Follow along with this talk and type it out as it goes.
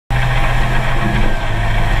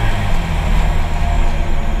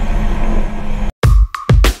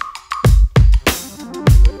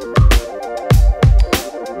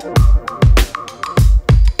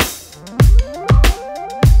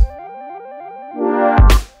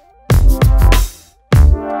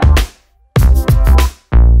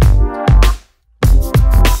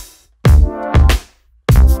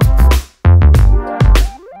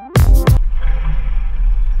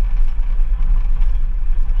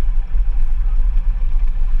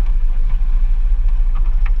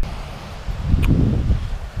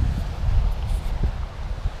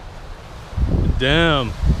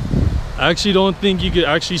I actually don't think you could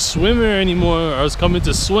actually swim here anymore. I was coming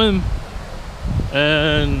to swim,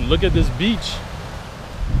 and look at this beach,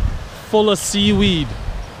 full of seaweed.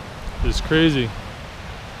 It's crazy.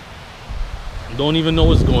 Don't even know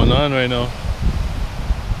what's going on right now.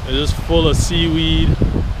 It's just full of seaweed.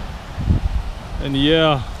 And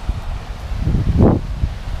yeah,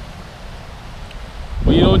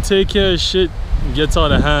 when you don't take care of shit, it gets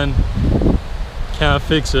out of hand. Can't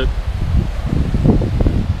fix it.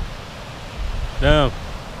 Damn,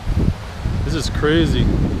 this is crazy.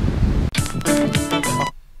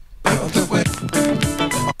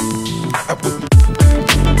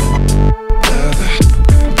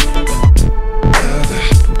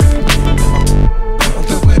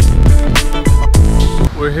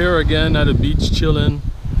 We're here again at a beach chilling.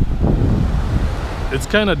 It's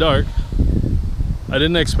kind of dark. I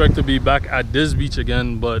didn't expect to be back at this beach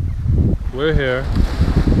again, but we're here.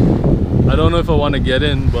 I don't know if I want to get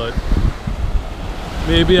in, but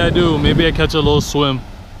maybe I do. Maybe I catch a little swim,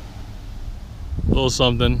 a little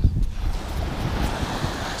something.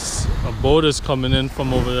 A boat is coming in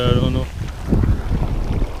from over there. I don't know.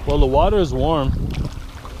 Well, the water is warm.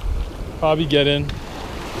 Probably get in.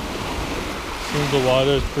 The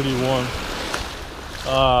water is pretty warm.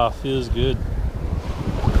 Ah, feels good.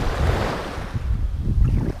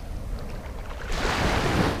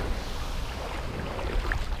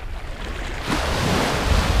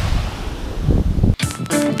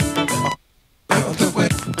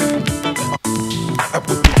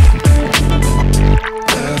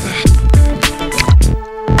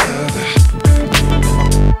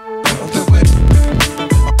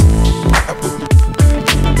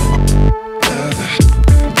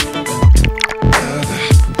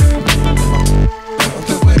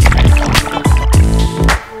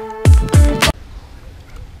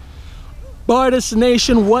 Artist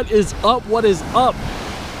Nation, what is up? What is up?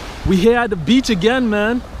 We here at the beach again,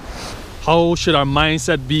 man. How should our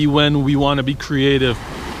mindset be when we want to be creative,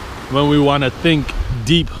 when we want to think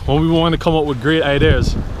deep, when we want to come up with great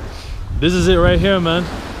ideas? This is it right here, man.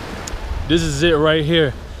 This is it right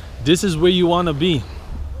here. This is where you want to be.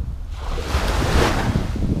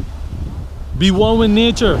 Be one with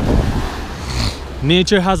nature.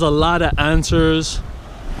 Nature has a lot of answers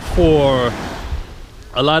for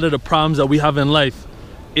a lot of the problems that we have in life.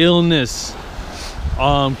 Illness,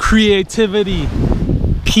 creativity,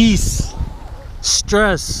 peace,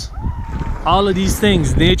 stress, all of these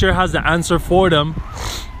things. Nature has the answer for them.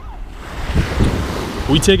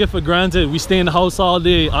 We take it for granted. We stay in the house all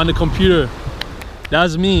day on the computer.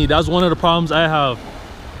 That's me. That's one of the problems I have.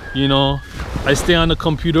 You know, I stay on the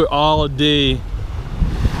computer all day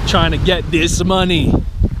trying to get this money.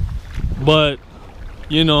 But,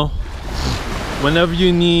 you know, whenever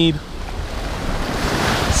you need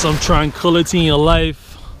some tranquility in your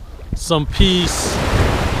life, some peace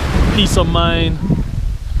of mind,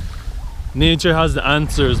 nature has the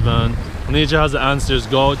answers, man. Nature has the answers.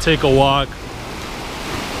 Go out, take a walk,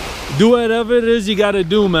 do whatever it is you gotta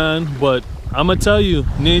do, man. But I'm gonna tell you,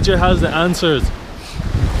 nature has the answers.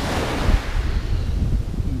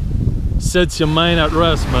 Sets your mind at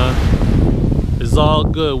rest, man. It's all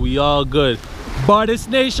good. We all good. Artist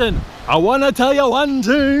Nation, I wanna tell you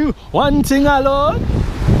one thing I love.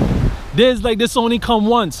 Days like this only come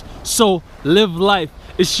once, so live life.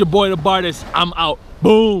 It's your boy the Artist. I'm out.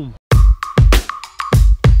 Boom.